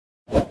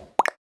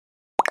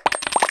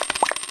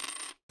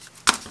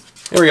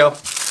There we go.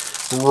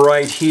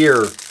 Right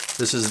here.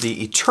 This is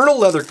the Eternal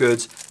Leather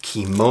Goods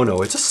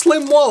Kimono. It's a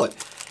slim wallet.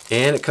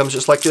 And it comes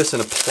just like this in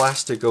a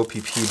plastic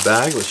OPP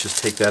bag. Let's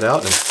just take that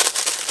out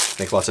and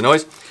make lots of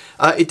noise.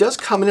 It does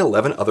come in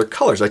 11 other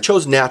colors. I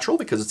chose natural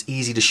because it's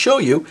easy to show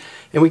you.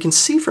 And we can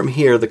see from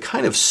here the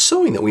kind of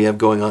sewing that we have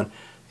going on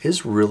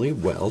is really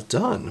well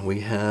done. We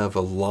have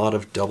a lot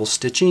of double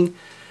stitching,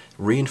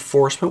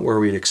 reinforcement where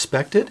we'd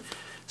expect it.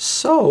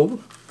 So,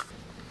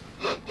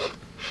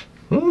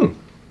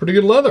 pretty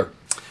good leather.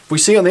 If we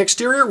see on the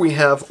exterior, we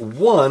have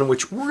one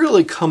which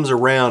really comes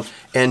around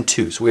and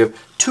two. So we have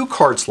two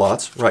card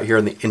slots right here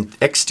on the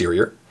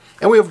exterior,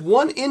 and we have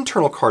one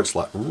internal card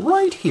slot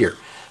right here.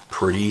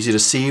 Pretty easy to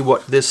see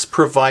what this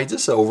provides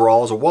us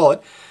overall as a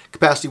wallet.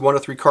 Capacity 1 to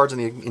 3 cards in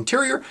the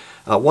interior,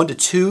 1 to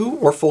 2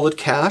 or folded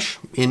cash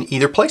in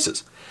either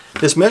places.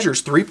 This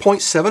measures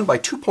 3.7 by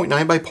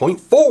 2.9 by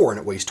 0.4 and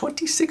it weighs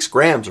 26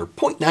 grams or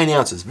 0.9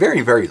 ounces.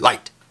 Very, very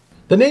light.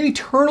 The name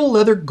Eternal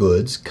Leather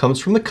Goods comes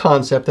from the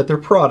concept that their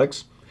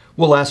products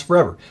will last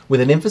forever,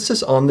 with an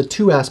emphasis on the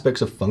two aspects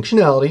of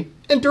functionality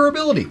and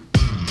durability.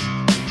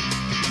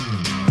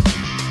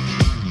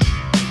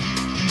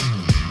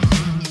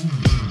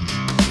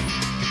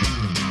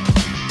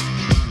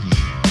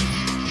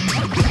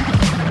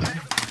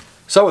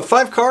 So with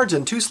 5 cards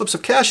and 2 slips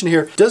of cash in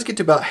here, it does get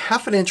to about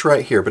 ½ an inch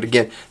right here. But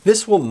again,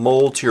 this will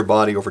mold to your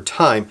body over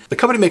time. The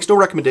company makes no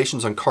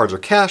recommendations on cards or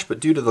cash, but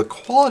due to the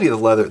quality of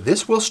the leather,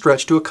 this will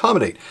stretch to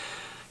accommodate.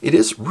 It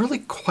is really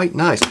quite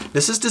nice.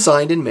 This is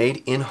designed and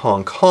made in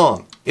Hong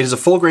Kong. It is a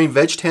full grain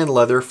veg tan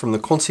leather from the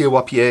Conseil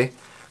Wapier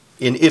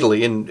in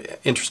Italy. And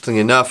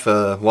interestingly enough,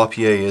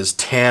 Wapier is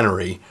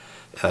tannery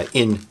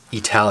in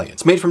Italian.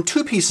 It's made from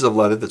 2 pieces of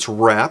leather that's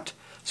wrapped.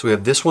 So we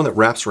have this one that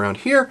wraps around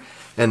here.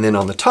 And then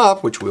on the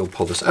top, which we'll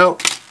pull this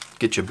out,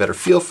 get you a better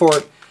feel for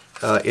it,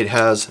 it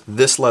has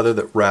this leather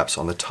that wraps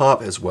on the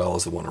top as well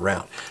as the one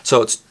around.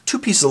 So it's 2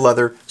 pieces of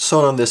leather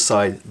sewn on this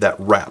side that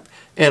wrap.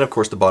 And of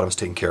course the bottom is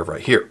taken care of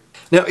right here.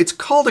 Now it's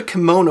called a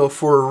kimono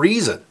for a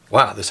reason.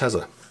 Wow, this has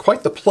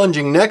quite the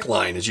plunging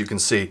neckline, as you can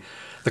see.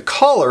 The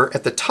collar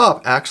at the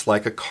top acts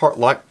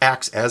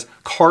as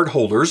card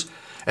holders,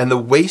 and the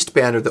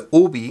waistband, or the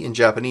obi in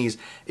Japanese,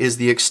 is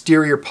the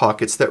exterior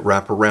pockets that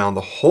wrap around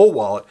the whole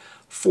wallet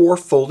for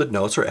folded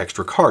notes or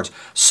extra cards.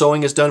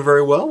 Sewing is done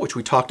very well, which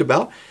we talked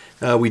about.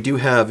 We do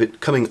have it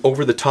coming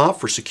over the top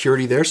for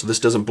security there, so this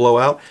doesn't blow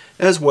out,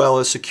 as well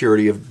as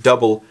security of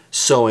double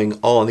sewing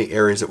all in the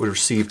areas that would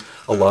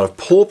receive a lot of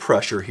pull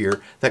pressure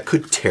here that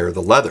could tear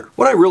the leather.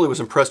 What I really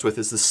was impressed with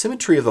is the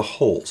symmetry of the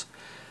holes.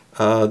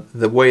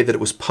 The way that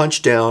it was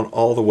punched down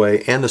all the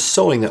way and the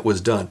sewing that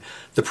was done.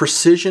 The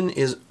precision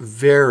is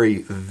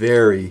very,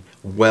 very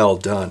well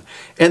done.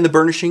 And the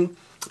burnishing,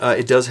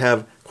 it does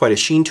have quite a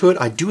sheen to it.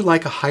 I do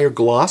like a higher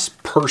gloss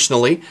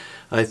personally.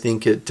 I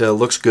think it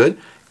looks good,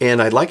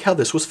 and I like how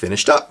this was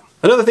finished up.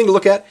 Another thing to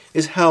look at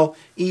is how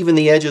even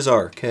the edges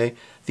are, okay?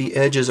 The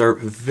edges are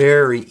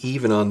very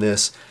even on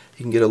this.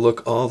 You can get a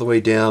look all the way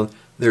down.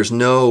 There's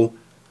no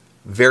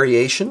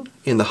variation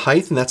in the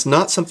height, and that's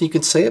not something you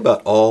can say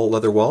about all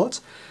leather wallets.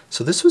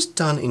 So this was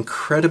done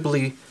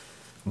incredibly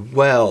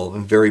well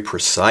and very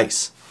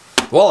precise.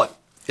 The wallet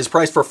is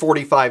priced for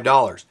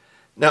 $45.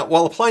 Now,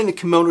 while applying the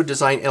kimono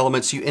design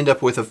elements, you end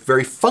up with a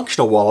very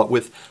functional wallet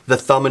with the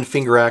thumb and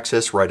finger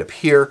access right up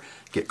here.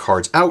 Get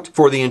cards out.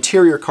 For the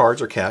interior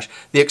cards or cash,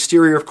 the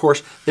exterior, of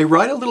course, they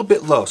ride a little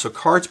bit low, so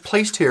cards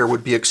placed here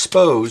would be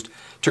exposed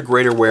to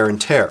greater wear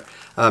and tear.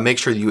 Make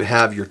sure that you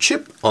have your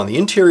chip on the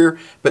interior,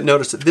 but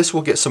notice that this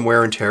will get some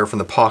wear and tear from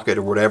the pocket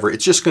or whatever.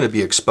 It's just going to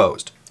be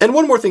exposed. And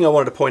one more thing I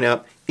wanted to point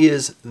out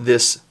is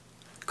this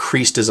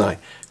crease design.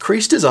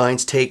 Crease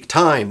designs take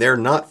time. They're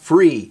not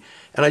free.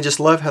 And I just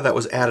love how that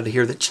was added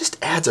here. That just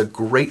adds a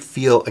great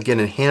feel, again,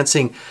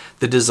 enhancing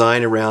the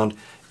design around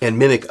and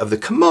mimic of the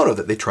kimono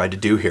that they tried to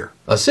do here.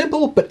 A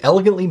simple but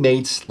elegantly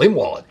made slim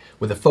wallet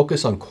with a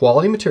focus on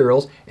quality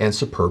materials and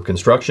superb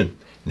construction.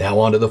 Now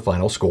on to the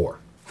final score.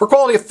 For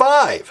quality of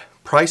 5,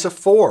 price of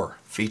 4,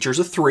 features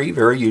of 3,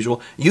 very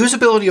usual,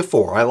 usability of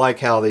 4. I like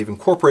how they've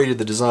incorporated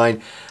the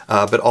design,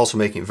 but also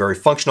making it very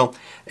functional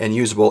and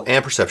usable,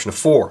 and perception of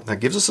 4.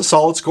 That gives us a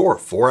solid score,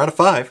 4 out of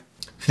 5.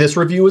 If this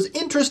review was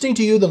interesting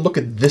to you, then look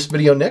at this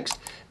video next,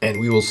 and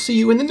we will see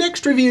you in the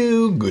next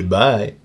review. Goodbye.